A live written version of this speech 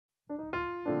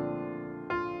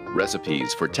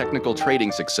Recipes for technical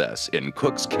trading success in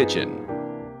Cook's Kitchen.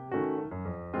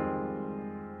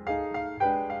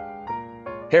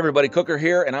 Hey everybody, Cooker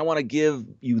here, and I want to give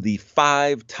you the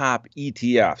 5 top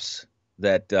ETFs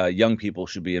that young people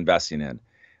should be investing in.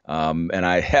 And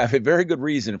I have a very good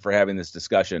reason for having this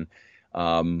discussion.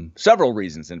 Several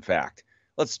reasons, in fact.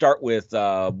 Let's start with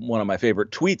one of my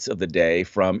favorite tweets of the day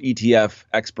from ETF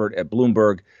expert at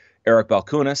Bloomberg, Eric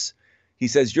Balchunas. He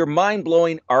says, your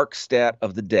mind-blowing ARK stat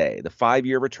of the day, the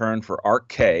 5-year return for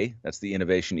ARK-K, that's the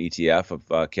innovation ETF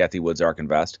of Cathie Wood's ARK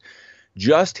Invest,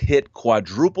 just hit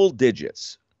quadruple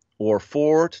digits, or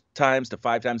 4 times to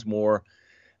 5 times more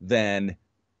than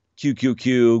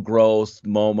QQQ, growth,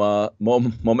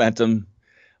 momentum,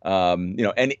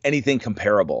 anything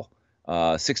comparable.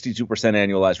 62%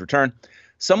 annualized return.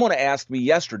 Someone asked me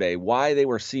yesterday why they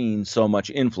were seeing so much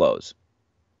inflows.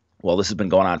 Well, this has been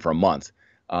going on for a month.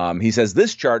 He says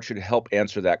this chart should help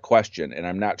answer that question, and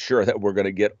I'm not sure that we're going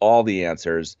to get all the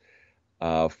answers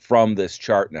from this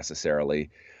chart necessarily,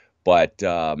 but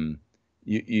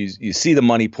you see the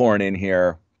money pouring in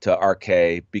here to ARK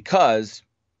because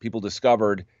people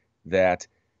discovered that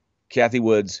Cathie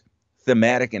Wood's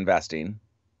thematic investing,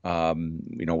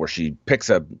 where she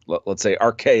picks let's say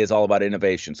ARK is all about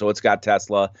innovation. So it's got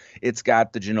Tesla, it's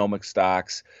got the genomic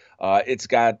stocks, it's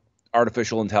got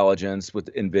artificial intelligence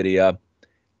with NVIDIA.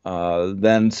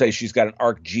 Then say she's got an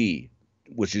ARK-G,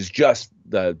 which is just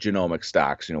the genomic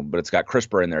stocks, but it's got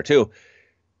CRISPR in there too.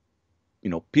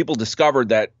 People discovered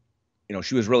that,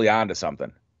 she was really onto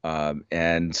something.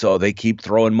 And so they keep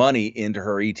throwing money into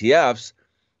her ETFs,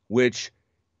 which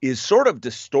is sort of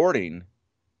distorting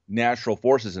natural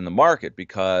forces in the market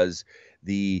because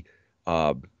the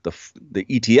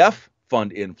ETF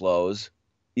fund inflows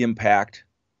impact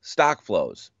stock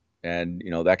flows. And,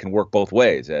 that can work both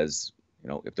ways as,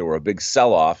 if there were a big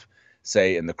sell-off,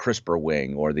 say in the CRISPR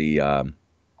wing or the,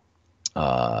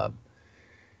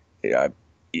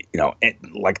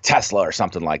 like Tesla or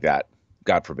something like that,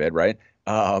 God forbid, right?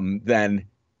 Then,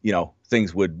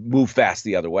 things would move fast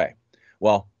the other way.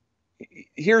 Well,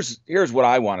 here's what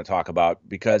I want to talk about,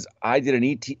 because I did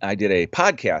a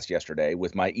podcast yesterday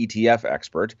with my ETF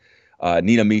expert,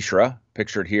 Nina Mishra,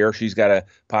 pictured here. She's got a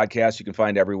podcast you can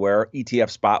find everywhere,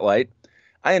 ETF Spotlight.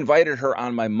 I invited her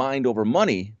on my Mind Over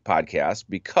Money podcast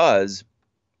because,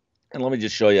 and let me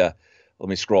just show you, let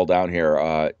me scroll down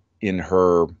here in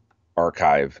her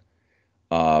archive.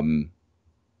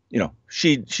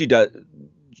 She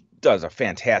does a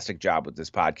fantastic job with this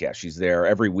podcast. She's there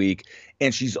every week,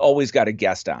 and she's always got a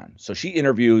guest on. So she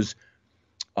interviews,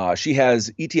 she has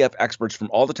ETF experts from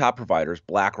all the top providers,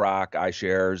 BlackRock,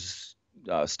 iShares,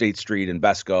 State Street,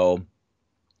 Invesco,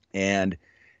 and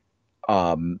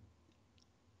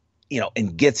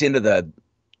and gets into the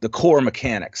core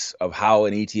mechanics of how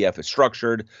an ETF is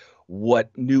structured,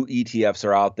 what new ETFs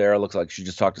are out there. It looks like she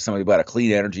just talked to somebody about a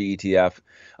clean energy ETF.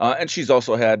 And she's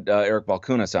also had Eric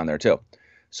Balchunas on there too.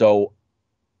 So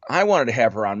I wanted to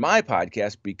have her on my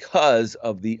podcast because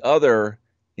of the other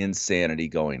insanity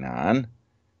going on,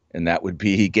 and that would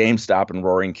be GameStop and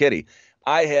Roaring Kitty.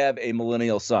 I have a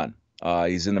millennial son.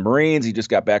 He's in the Marines. He just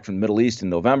got back from the Middle East in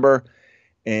November.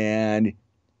 And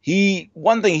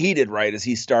one thing he did right is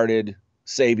he started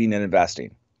saving and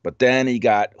investing. But then he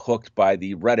got hooked by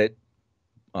the Reddit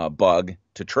bug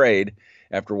to trade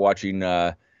after watching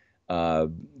Deep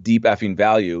Effing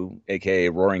Value, aka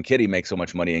Roaring Kitty, make so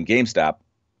much money in GameStop.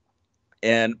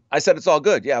 And I said, it's all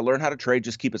good. Yeah, learn how to trade,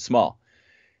 just keep it small.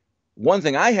 One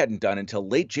thing I hadn't done until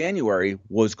late January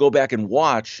was go back and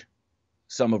watch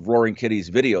some of Roaring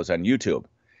Kitty's videos on YouTube.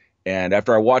 And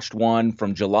after I watched one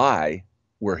from July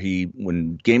where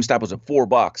when GameStop was at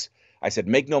 $4, I said,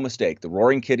 make no mistake, the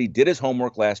Roaring Kitty did his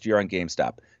homework last year on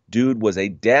GameStop. Dude was a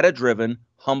data-driven,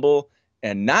 humble,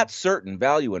 and not certain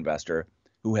value investor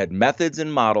who had methods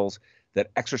and models that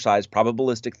exercise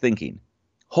probabilistic thinking.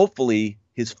 Hopefully,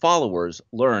 his followers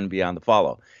learn beyond the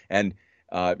follow. And,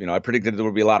 I predicted there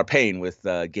would be a lot of pain with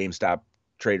GameStop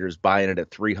traders buying it at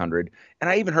 300. And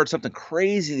I even heard something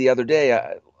crazy the other day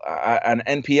on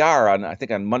NPR, I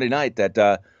think on Monday night,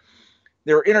 that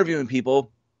they were interviewing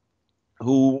people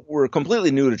who were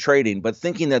completely new to trading, but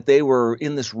thinking that they were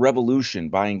in this revolution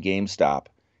buying GameStop,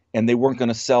 and they weren't going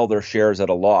to sell their shares at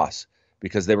a loss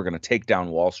because they were going to take down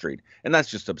Wall Street. And that's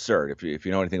just absurd. If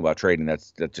you know anything about trading,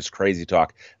 that's just crazy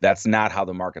talk. That's not how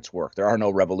the markets work. There are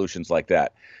no revolutions like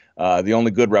that. The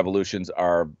only good revolutions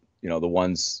are, the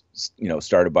ones,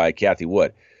 started by Cathie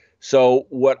Wood. So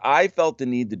what I felt the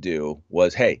need to do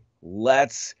was, hey,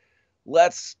 let's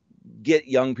get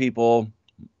young people,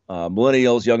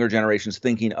 millennials, younger generations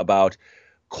thinking about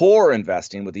core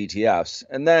investing with ETFs,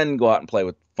 and then go out and play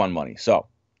with fun money. So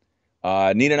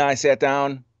Nina and I sat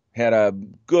down, had a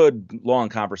good long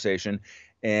conversation,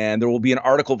 and there will be an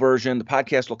article version. The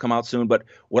podcast will come out soon. But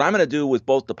what I'm going to do with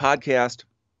both the podcast,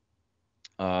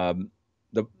 um,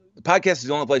 the podcast is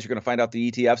the only place you're going to find out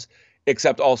the ETFs,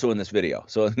 except also in this video.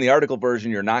 So in the article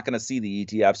version, you're not going to see the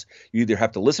ETFs. You either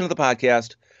have to listen to the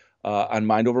podcast on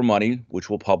Mind Over Money, which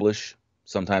we'll publish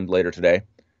sometime later today.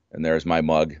 And there's my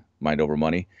mug, Mind Over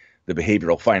Money, the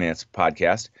behavioral finance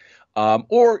podcast.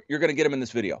 Or you're going to get them in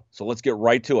this video. So let's get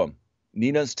right to them.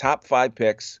 Nina's top 5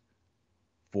 picks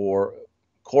for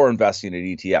core investing in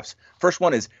ETFs. First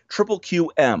one is Triple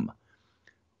QM.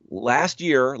 Late last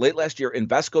year,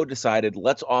 Invesco decided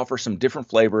let's offer some different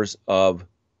flavors of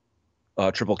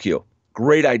Triple Q.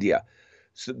 Great idea.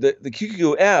 So the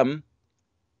QQM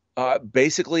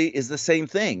basically is the same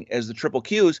thing as the Triple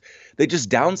Qs. They just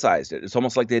downsized it. It's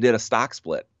almost like they did a stock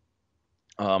split.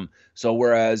 So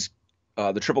whereas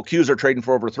the Triple Qs are trading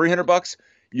for over $300,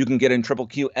 you can get in Triple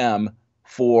QM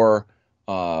for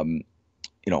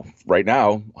right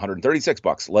now,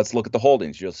 $136. Let's look at the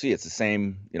holdings. You'll see it's the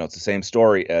same, it's the same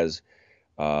story as,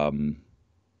 there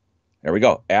we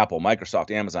go. Apple,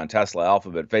 Microsoft, Amazon, Tesla,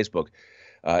 Alphabet, Facebook,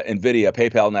 Nvidia,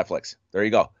 PayPal, Netflix. There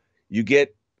you go. You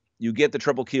get the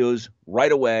Triple Qs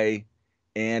right away.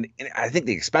 And I think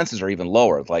the expenses are even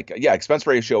lower. Expense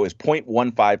ratio is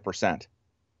 0.15%,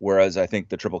 whereas I think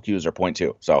the Triple Qs are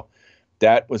 0.2. So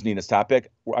that was Nina's top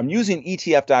pick. I'm using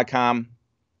ETF.com,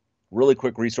 really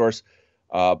quick resource.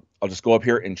 I'll just go up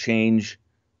here and change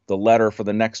the letter for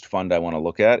the next fund I want to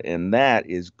look at, and that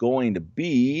is going to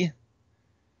be,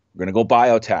 we're going to go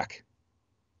biotech.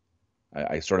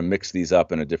 I sort of mixed these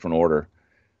up in a different order.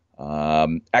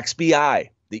 XBI,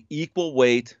 the equal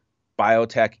weight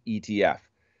biotech ETF.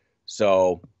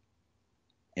 So,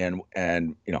 and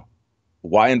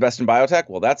why invest in biotech?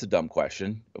 Well, that's a dumb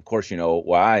question. Of course, you know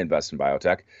why I invest in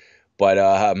biotech, but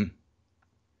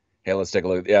hey, let's take a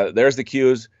look. Yeah, there's the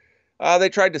Qs. They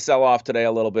tried to sell off today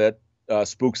a little bit,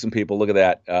 spook some people. Look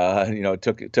at that.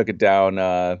 Took it down,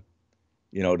 to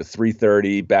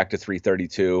 330, back to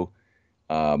 332.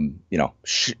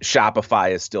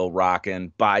 Shopify is still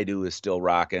rocking. Baidu is still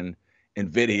rocking.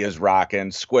 Nvidia is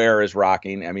rocking. Square is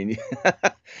rocking. I mean,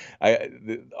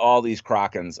 all these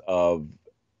Krakens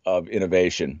of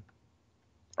innovation.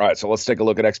 All right, so let's take a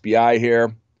look at XBI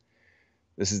here.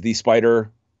 This is the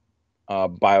Spider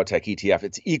biotech ETF.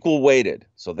 It's equal weighted.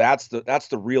 So that's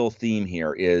the real theme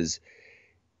here is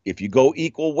if you go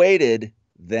equal weighted,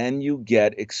 then you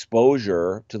get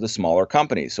exposure to the smaller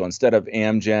companies. So instead of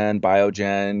Amgen,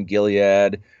 Biogen,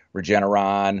 Gilead,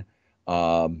 Regeneron,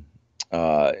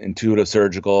 Intuitive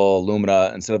Surgical,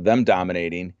 Illumina, instead of them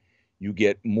dominating, you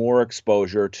get more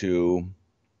exposure to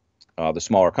the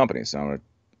smaller companies. So I'm going to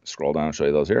scroll down and show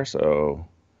you those here. So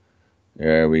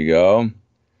there we go.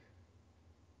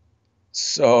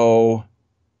 So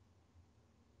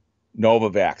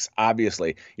Novavax,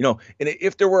 obviously, and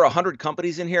if there were 100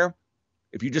 companies in here,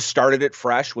 if you just started it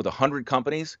fresh with 100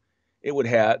 companies,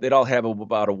 they'd all have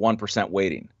about a 1%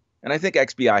 weighting. And I think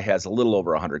XBI has a little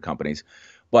over 100 companies.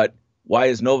 But why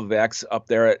is Novavax up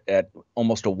there at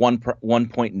almost a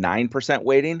 1.9%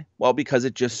 weighting? Well, because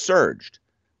it just surged.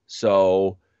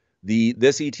 So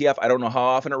this ETF, I don't know how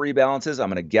often it rebalances. I'm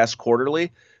going to guess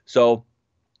quarterly. So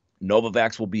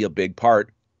Novavax will be a big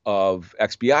part of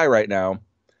XBI right now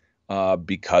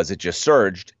because it just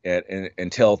surged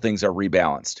until things are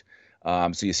rebalanced.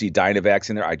 So you see Dynavax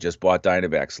in there. I just bought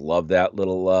Dynavax. Love that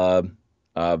little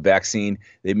vaccine.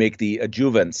 They make the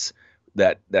adjuvants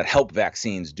that help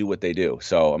vaccines do what they do.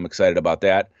 So I'm excited about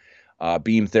that.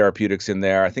 Beam Therapeutics in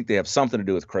there. I think they have something to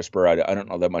do with CRISPR. I don't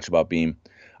know that much about Beam.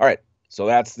 All right. So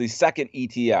that's the second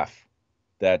ETF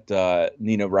that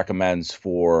Nina recommends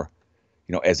for,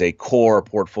 as a core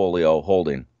portfolio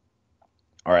holding.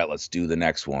 All right, let's do the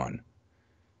next one.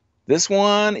 This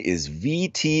one is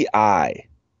VTI.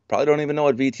 Probably don't even know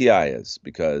what VTI is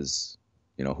because,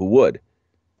 who would?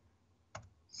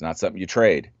 It's not something you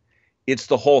trade. It's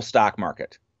the whole stock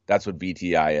market. That's what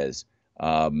VTI is.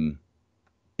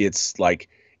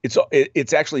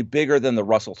 It's actually bigger than the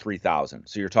Russell 3000.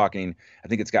 So you're talking, I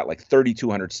think it's got like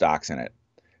 3,200 stocks in it.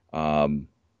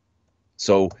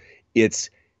 So it's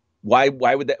why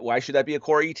should that be a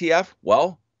core ETF?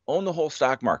 Well, own the whole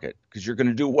stock market because you're going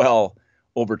to do well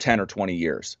over 10 or 20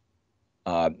 years.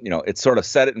 It's sort of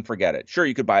set it and forget it. Sure,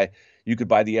 you could buy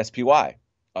the SPY.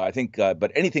 I think,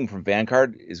 but anything from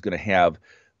Vanguard is going to have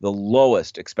the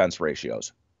lowest expense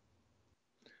ratios.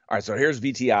 All right, so here's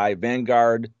VTI,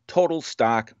 Vanguard Total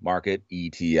Stock Market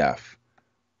ETF,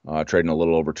 trading a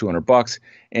little over $200,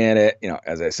 and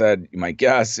as I said, you might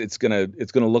guess it's gonna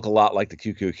look a lot like the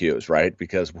QQQs, right?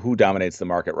 Because who dominates the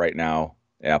market right now?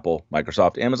 Apple,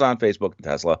 Microsoft, Amazon, Facebook,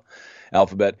 Tesla,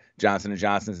 Alphabet, Johnson &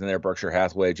 Johnson's in there, Berkshire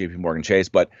Hathaway, JP Morgan Chase.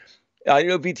 But,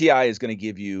 VTI is going to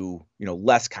give you,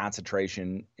 less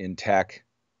concentration in tech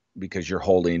because you're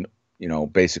holding,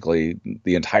 basically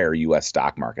the entire U.S.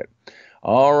 stock market.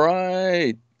 All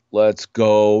right, let's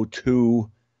go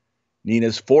to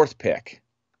Nina's fourth pick,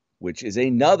 which is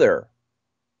another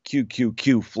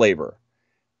QQQ flavor.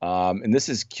 And this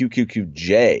is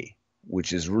QQQJ,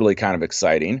 which is really kind of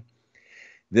exciting.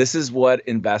 This is what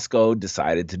Invesco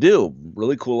decided to do.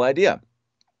 Really cool idea.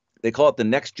 They call it the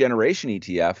next generation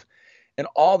ETF. And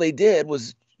all they did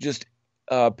was just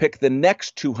pick the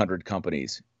next 200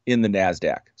 companies in the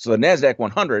NASDAQ. So the NASDAQ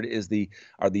 100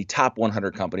 are the top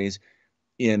 100 companies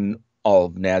in all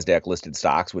of NASDAQ listed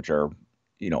stocks, which are,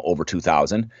 over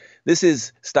 2,000. This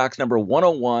is stocks number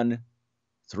 101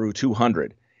 through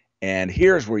 200. And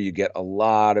here's where you get a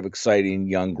lot of exciting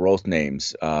young growth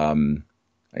names. I'm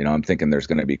thinking there's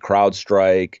going to be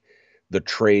CrowdStrike, The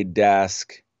Trade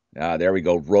Desk. There we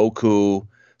go, Roku.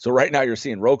 So right now you're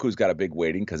seeing Roku's got a big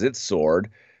weighting because it's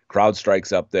soared.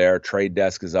 CrowdStrike's up there. Trade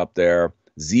Desk is up there.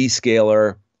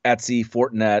 Zscaler, Etsy,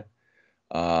 Fortinet.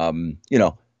 I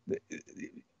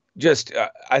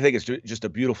think it's just a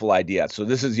beautiful idea. So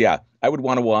this is, I would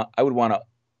want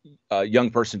a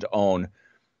young person to own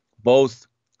both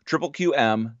Triple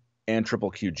QM and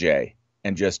Triple QJ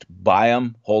and just buy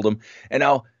them, hold them. And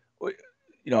now,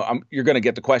 you're going to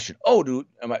get the question, oh, dude,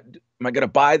 am I going to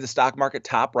buy the stock market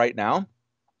top right now?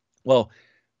 Well,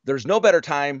 there's no better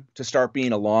time to start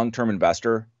being a long-term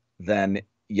investor than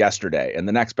yesterday. And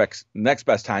the next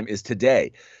best time is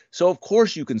today. So of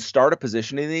course you can start a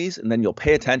position in these and then you'll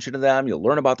pay attention to them. You'll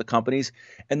learn about the companies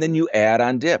and then you add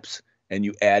on dips and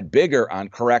you add bigger on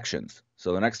corrections.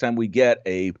 So the next time we get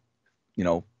a,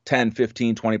 10,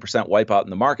 15, 20% wipeout in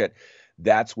the market,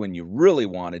 that's when you really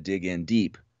want to dig in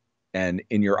deep. And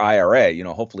in your IRA,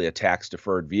 hopefully a tax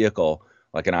deferred vehicle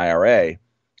like an IRA,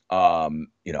 and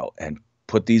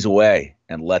put these away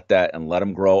and let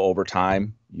them grow over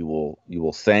time. You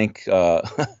will thank your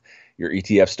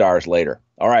ETF stars later.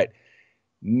 All right,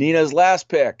 Nina's last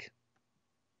pick.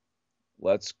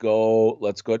 Let's go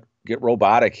get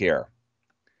robotic here.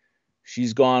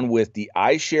 She's gone with the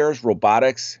iShares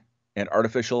Robotics and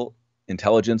Artificial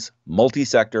Intelligence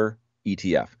Multi-Sector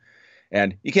ETF.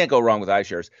 And you can't go wrong with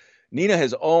iShares. Nina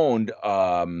has owned,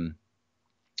 Robo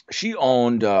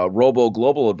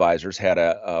Global Advisors had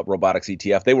a robotics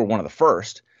ETF. They were one of the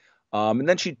first. And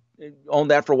then she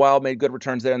owned that for a while, made good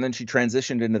returns there. And then she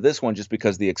transitioned into this one just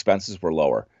because the expenses were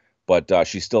lower. But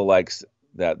she still likes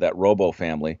that Robo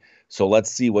family. So let's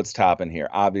see what's topping here.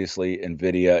 Obviously,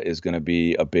 NVIDIA is going to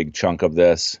be a big chunk of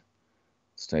this.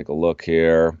 Let's take a look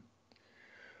here.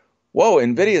 Whoa,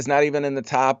 NVIDIA is not even in the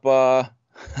top. They're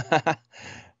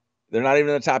not even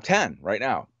in the top 10 right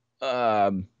now.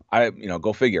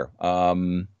 Go figure.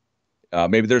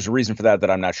 Maybe there's a reason for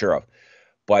that I'm not sure of.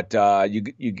 But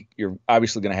you're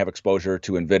obviously going to have exposure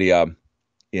to NVIDIA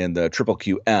in the Triple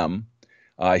QM.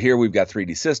 Here we've got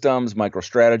 3D Systems,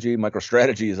 MicroStrategy.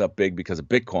 MicroStrategy is up big because of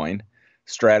Bitcoin.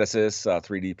 Stratasys,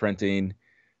 3D printing,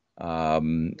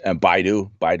 and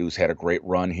Baidu. Baidu's had a great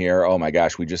run here. Oh my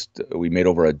gosh, we made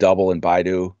over a double in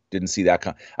Baidu. Didn't see that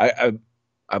come. I've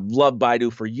loved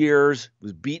Baidu for years.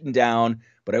 Was beaten down,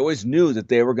 but I always knew that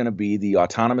they were going to be the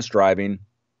autonomous driving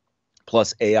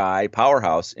plus AI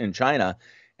powerhouse in China.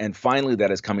 And finally, that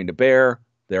is coming to bear.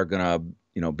 They're going to,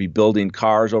 be building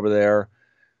cars over there.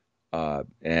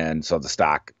 And so the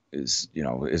stock is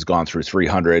gone through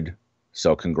 300.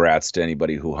 So congrats to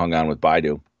anybody who hung on with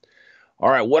Baidu. All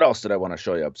right, what else did I want to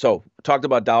show you? So talked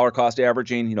about dollar cost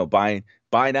averaging, buy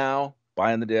now,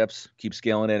 buy in the dips, keep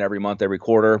scaling in every month, every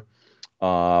quarter.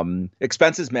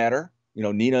 Expenses matter.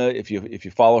 Nina, if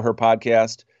you follow her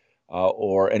podcast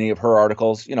or any of her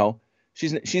articles,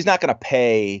 she's not going to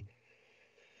pay,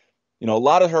 a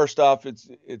lot of her stuff.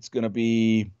 It's going to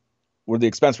be where the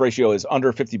expense ratio is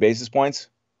under 50 basis points.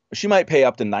 She might pay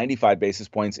up to 95 basis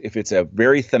points if it's a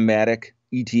very thematic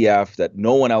ETF that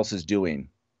no one else is doing.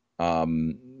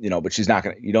 But she's not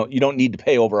going to, you don't need to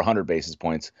pay over 100 basis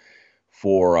points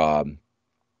for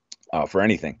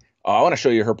anything. I want to show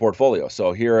you her portfolio.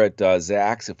 So here at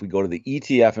Zacks, if we go to the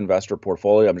ETF investor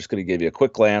portfolio, I'm just going to give you a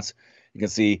quick glance. You can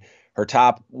see her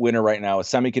top winner right now is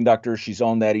semiconductors. She's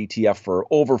owned that ETF for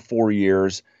over 4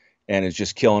 years and is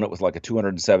just killing it with like a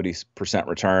 270%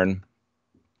 return.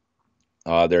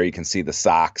 There you can see the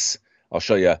stocks. I'll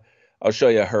show you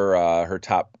her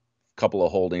top couple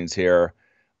of holdings here.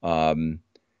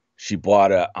 She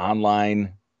bought an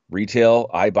online retail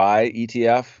iBuy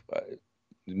ETF.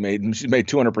 She's made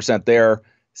 200% there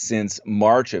since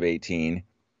March of 18.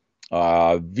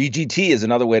 VGT is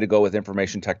another way to go with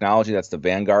information technology. That's the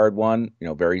Vanguard one,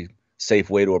 very safe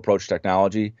way to approach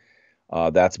technology.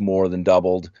 That's more than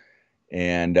doubled.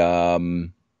 And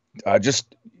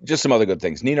just some other good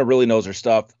things. Nina really knows her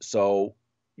stuff. So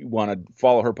you want to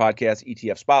follow her podcast,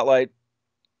 ETF Spotlight.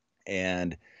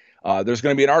 And there's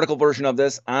going to be an article version of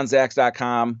this on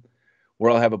Zacks.com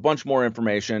where I'll have a bunch more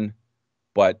information.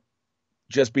 But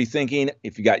just be thinking,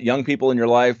 if you got young people in your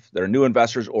life that are new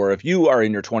investors, or if you are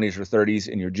in your 20s or 30s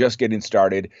and you're just getting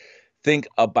started, think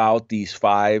about these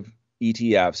 5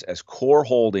 ETFs as core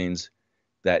holdings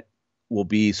that will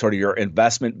be sort of your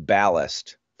investment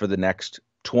ballast for the next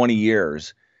 20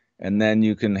 years. And then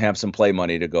you can have some play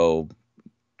money to go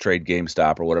trade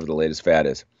GameStop or whatever the latest fad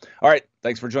is. All right.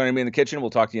 Thanks for joining me in the kitchen.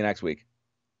 We'll talk to you next week.